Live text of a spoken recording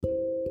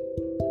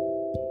Good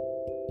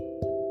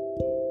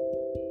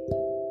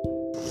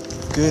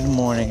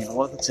morning and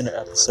welcome to an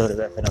episode of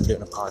F and I'm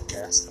Doing a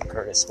Podcast. I'm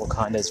Curtis,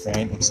 Wakanda's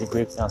very MC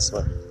Greek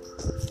counselor.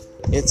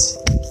 It's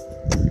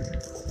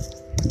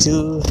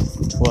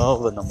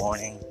 2:12 in the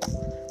morning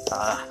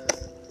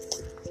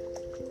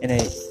in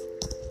a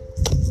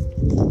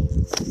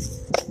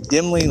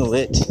dimly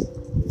lit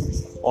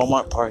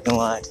Walmart parking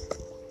lot,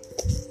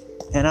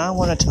 and I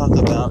want to talk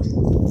about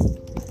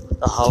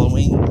the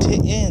Halloween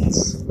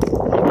ends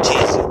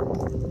teaser.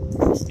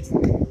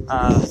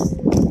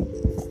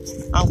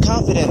 I'm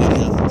confident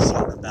enough to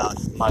talk about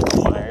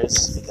Michael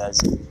Myers because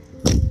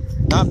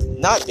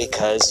not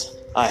because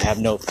I have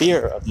no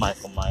fear of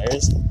Michael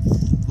Myers.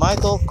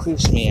 Michael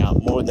creeps me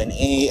out more than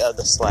any of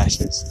the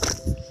slashers.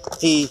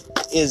 He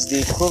is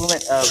the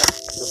equivalent of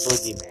the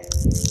boogeyman.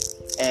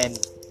 And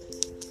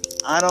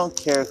I don't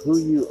care who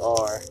you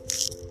are,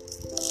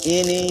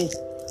 any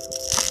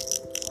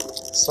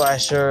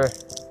slasher,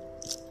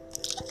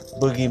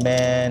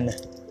 boogeyman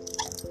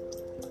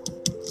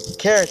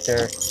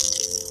character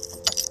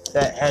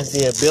that has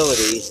the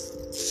ability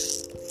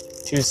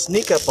to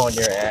sneak up on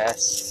your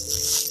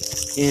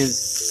ass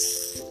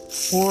is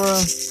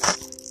horror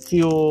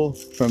fuel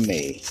for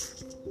me.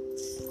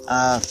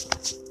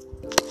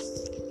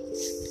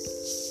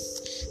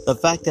 The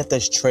fact that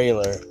this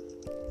trailer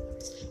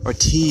or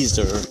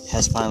teaser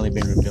has finally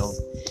been revealed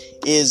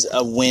is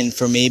a win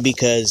for me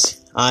because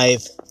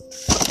I've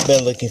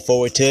been looking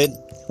forward to it.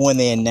 When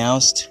they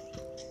announced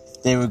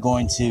they were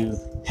going to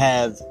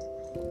have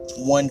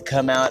one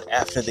come out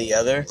after the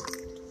other,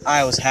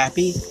 I was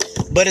happy,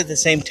 but at the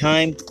same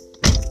time,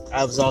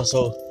 I was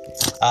also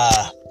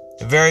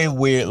very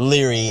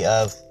leery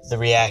of the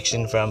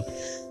reaction from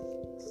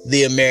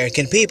the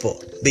American people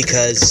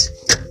because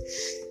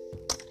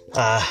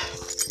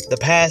the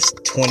past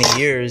 20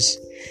 years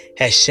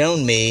has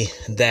shown me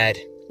that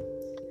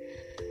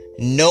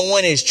no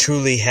one is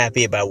truly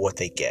happy about what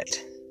they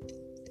get.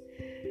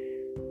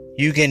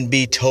 You can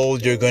be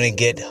told you're going to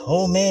get,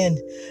 oh man,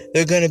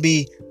 there are going to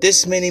be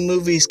this many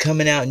movies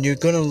coming out and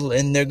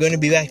they're going to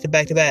be back to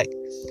back to back.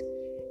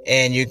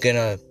 And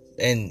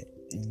and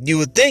you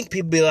would think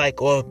people be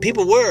like, well,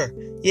 people we're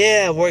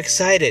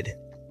excited.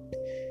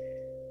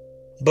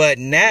 But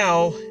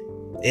now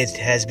it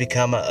has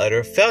become an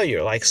utter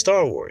failure, like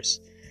Star Wars.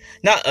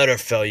 Not utter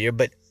failure,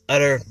 but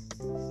utter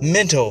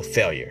mental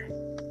failure.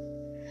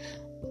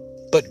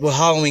 But with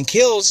Halloween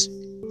Kills,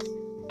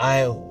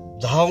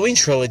 the Halloween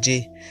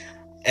trilogy,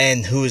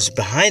 and who's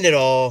behind it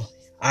all,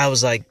 I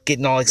was like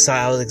getting all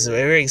excited. I was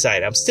very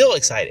excited. I'm still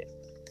excited.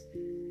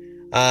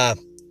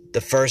 The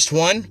first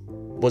one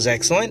was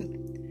excellent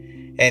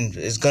and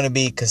is going to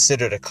be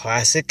considered a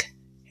classic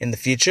in the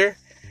future.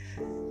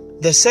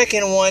 The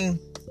second one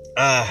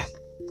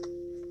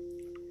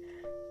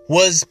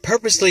was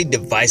purposely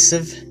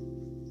divisive,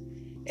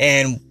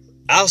 and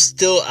I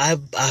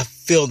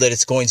feel that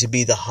it's going to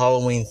be the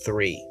Halloween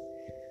 3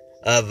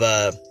 of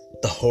the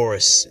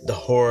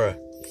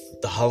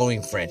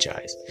Halloween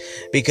franchise,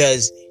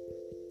 because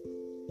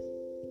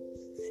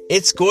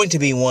it's going to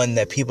be one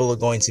that people are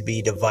going to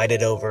be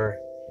divided over,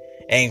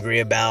 angry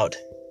about,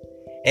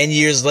 and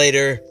years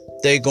later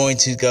they're going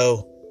to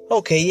go,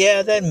 okay,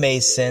 yeah, that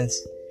made sense.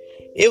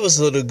 It was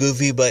a little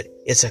goofy, but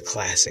it's a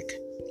classic.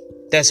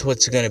 That's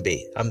what's going to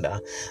be. I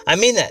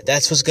mean that.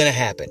 That's what's going to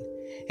happen.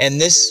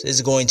 And this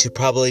is going to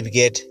probably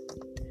get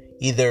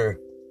either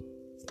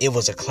it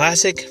was a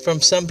classic from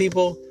some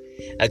people,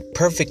 a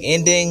perfect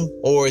ending,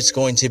 or it's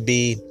going to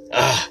be,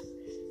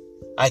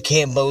 I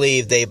can't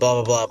believe they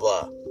blah, blah, blah,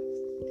 blah.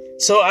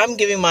 So I'm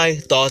giving my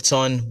thoughts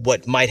on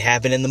what might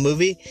happen in the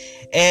movie,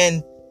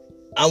 and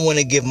I want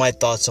to give my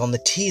thoughts on the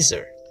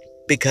teaser,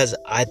 because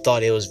I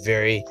thought it was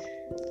very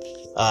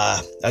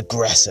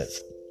aggressive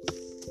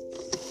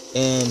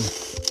and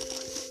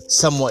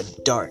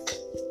somewhat dark.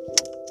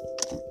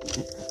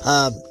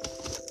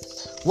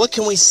 What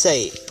can we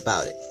say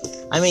about it?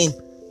 I mean,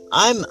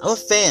 I'm a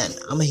fan.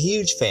 I'm a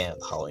huge fan of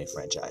the Halloween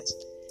franchise.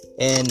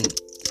 And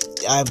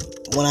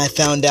when I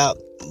found out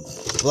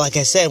we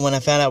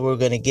were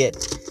going to get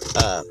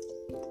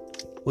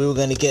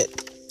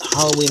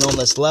Halloween on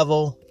this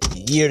level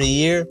year to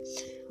year,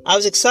 I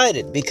was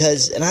excited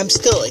and I'm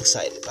still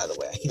excited, by the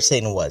way. I keep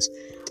saying I was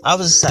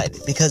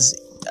excited because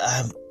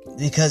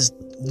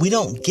we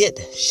don't get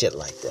shit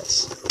like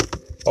this.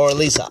 Or at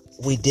least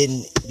we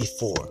didn't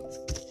before.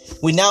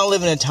 We now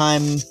live in a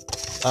time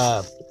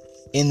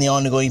in the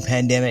ongoing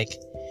pandemic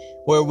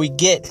where we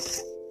get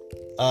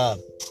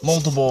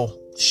multiple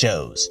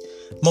shows,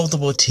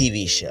 multiple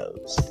TV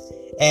shows,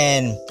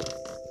 and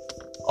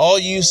all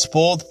you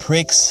spoiled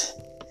pricks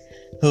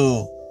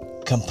who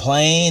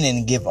complain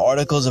and give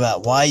articles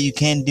about why you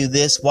can't do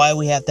this, why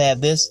we have to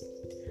have this,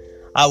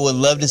 I would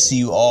love to see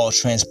you all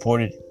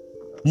transported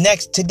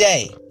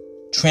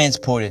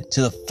transported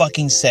to the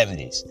fucking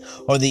 70s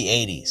or the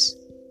 80s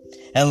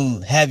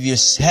and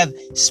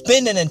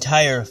spend an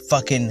entire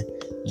fucking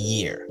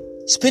year.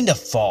 Spend a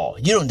fall.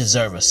 You don't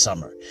deserve a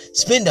summer.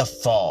 Spend a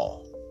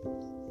fall.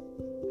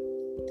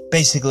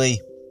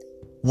 Basically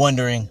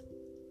wondering,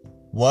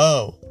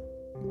 whoa,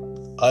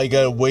 I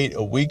gotta wait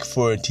a week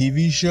for a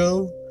TV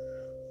show?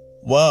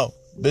 Wow,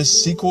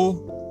 this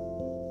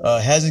sequel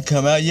hasn't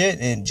come out yet,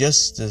 and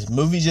the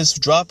movie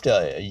just dropped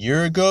a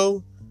year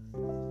ago?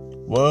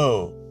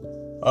 Whoa,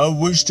 I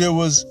wish there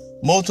was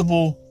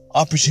multiple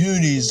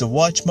opportunities to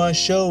watch my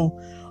show.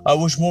 I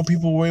wish more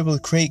people were able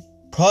to create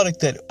product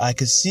that I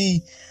could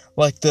see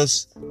like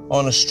this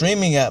on a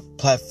streaming app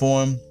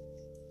platform,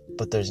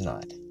 but there's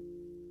not.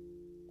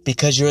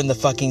 Because you're in the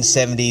fucking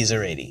 70s or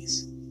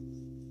 80s.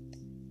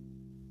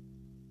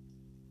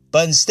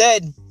 But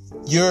instead,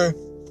 you're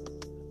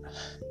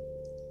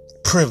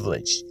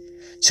privileged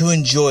to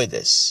enjoy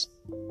this.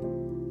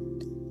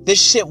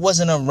 This shit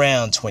wasn't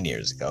around 20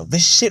 years ago.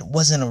 This shit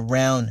wasn't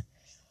around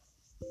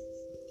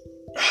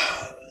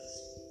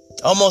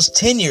almost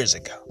 10 years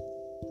ago.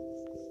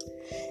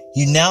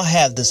 You now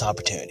have this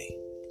opportunity.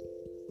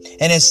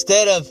 And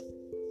instead of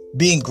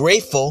being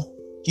grateful,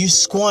 you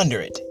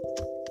squander it.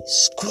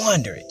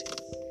 Squander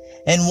it.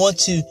 And want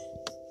to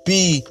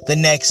be the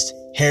next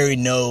Harry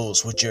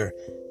Knowles with your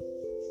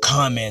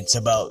comments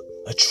about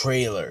a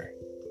trailer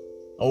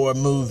or a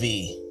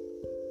movie,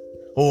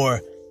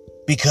 or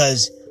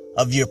because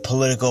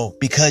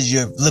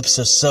your lips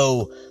are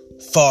so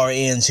far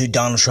into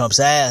Donald Trump's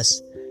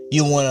ass,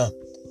 you want to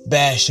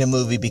bash a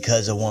movie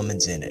because a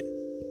woman's in it,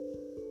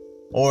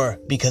 or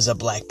because a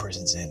black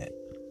person's in it.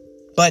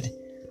 But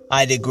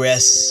I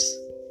digress.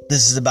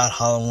 This is about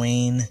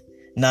Halloween,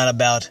 not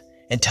about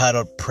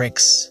entitled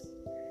pricks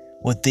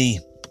with the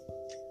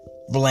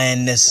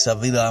blandness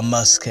of Elon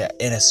Musk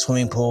in a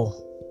swimming pool.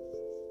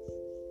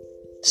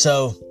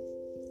 So,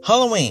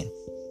 Halloween,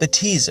 the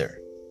teaser.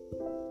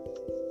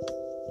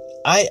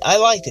 I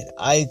liked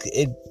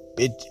it.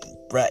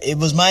 It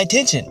was my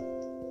intention.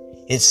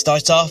 It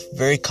starts off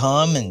very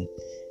calm, and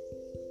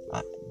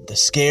the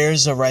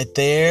scares are right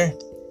there.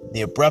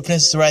 The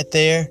abruptness is right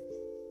there.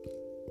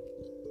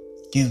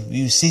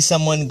 You see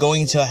someone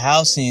going into a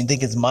house and you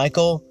think it's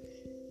Michael,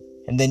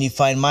 and then you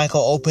find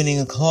Michael opening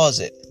a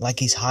closet like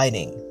he's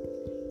hiding,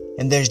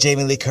 and there's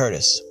Jamie Lee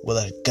Curtis with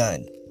a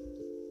gun.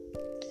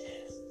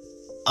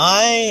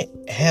 I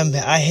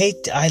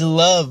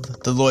love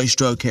the Laurie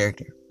Strode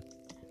character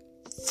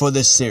for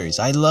this series.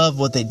 I love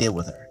what they did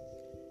with her.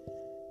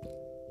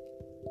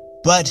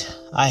 But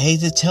I hate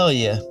to tell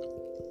you,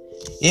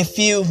 if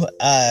you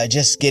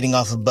just getting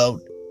off a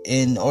boat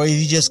or if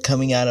you're just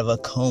coming out of a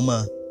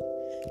coma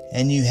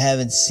and you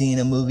haven't seen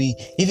a movie,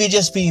 if you're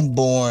just being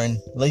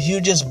born, like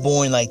you're just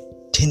born like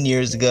 10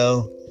 years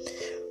ago,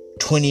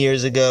 20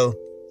 years ago,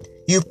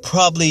 you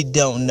probably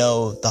don't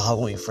know the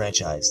Halloween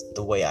franchise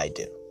the way I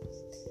do,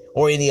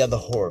 or any other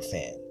horror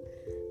fan.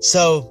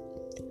 So,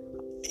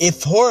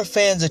 if horror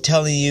fans are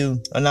telling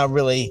you are not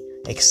really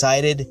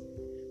excited,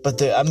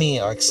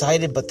 are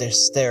excited, but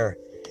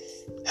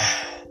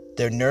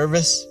they're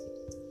nervous,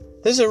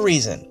 there's a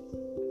reason.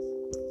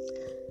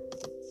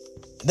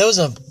 There was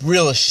a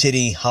real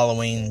shitty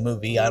Halloween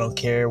movie. I don't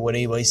care what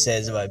anybody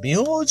says about it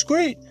being, it's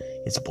great.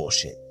 It's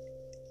bullshit.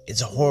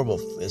 It's a horrible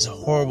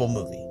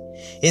movie.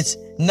 It's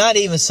not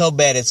even so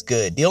bad it's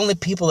good. The only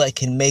people that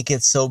can make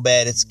it so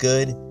bad it's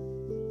good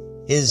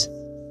is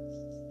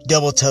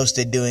Double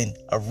Toasted doing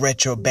a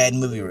retro bad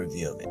movie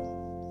review of it.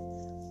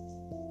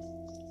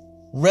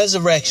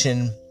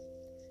 Resurrection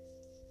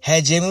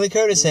had Jamie Lee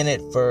Curtis in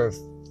it for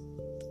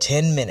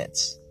 10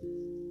 minutes.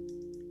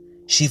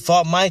 She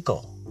fought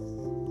Michael.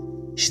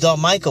 She thought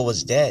Michael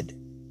was dead.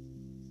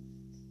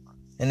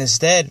 And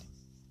instead,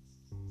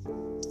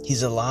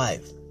 he's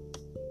alive.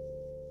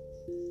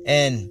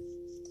 And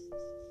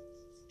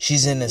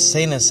she's in a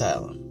insane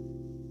asylum.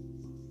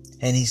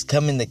 And he's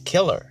coming to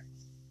kill her.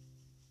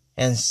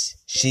 And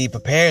she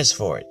prepares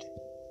for it.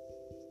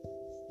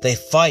 They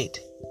fight.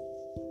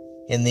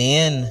 In the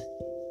end,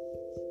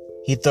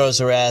 he throws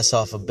her ass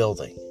off a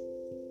building.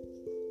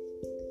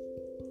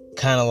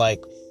 Kind of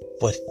like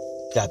what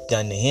got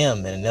done to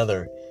him in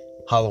another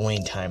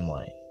Halloween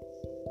timeline.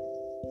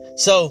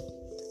 So,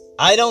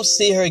 I don't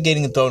see her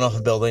getting thrown off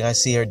a building. I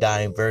see her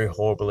dying very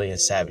horribly and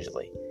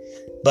savagely.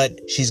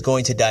 But she's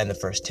going to die in the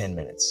first 10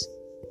 minutes.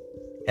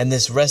 And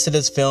this rest of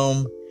this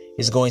film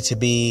is going to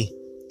be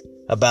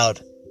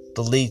about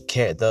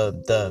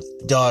the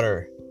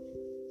daughter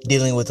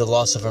dealing with the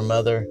loss of her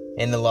mother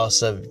and the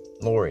loss of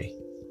Laurie.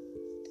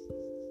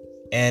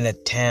 And a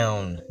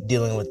town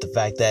dealing with the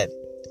fact that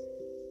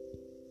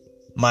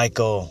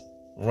Michael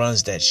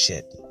runs that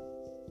shit.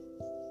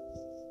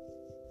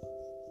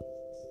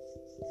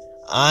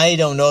 I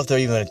don't know if they're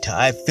even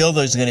I feel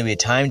there's going to be a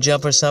time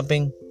jump or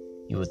something.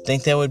 You would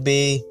think there would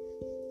be.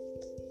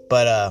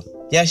 But,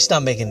 yeah, she's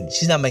not making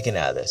it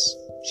out of this.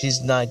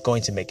 She's not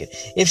going to make it.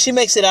 If she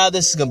makes it out of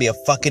this, it's going to be a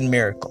fucking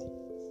miracle.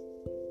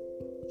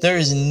 There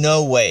is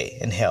no way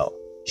in hell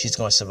she's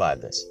going to survive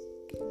this.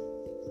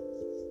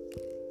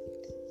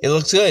 It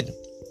looks good.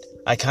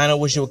 I kind of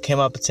wish it would come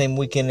out the same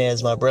weekend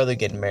as my brother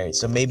getting married.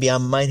 So maybe I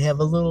might have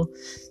a little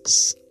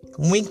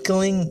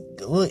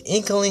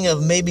inkling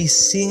of maybe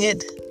seeing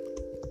it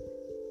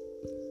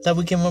that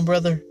weekend with my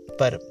brother.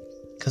 But,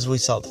 because we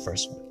saw the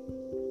first one.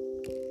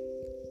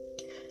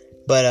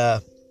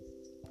 But,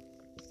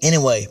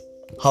 Anyway,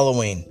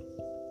 Halloween.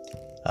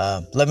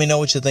 Let me know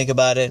what you think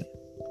about it.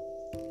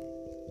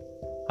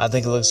 I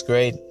think it looks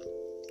great.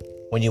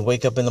 When you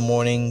wake up in the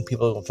morning,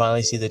 people will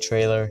finally see the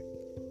trailer.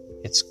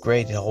 It's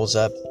great. It holds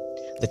up.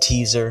 The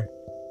teaser.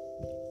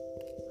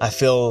 I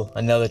feel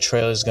another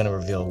trailer is going to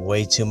reveal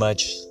way too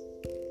much.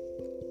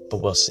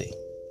 But we'll see.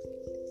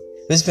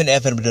 This has been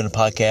FM doing a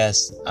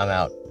podcast. I'm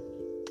out.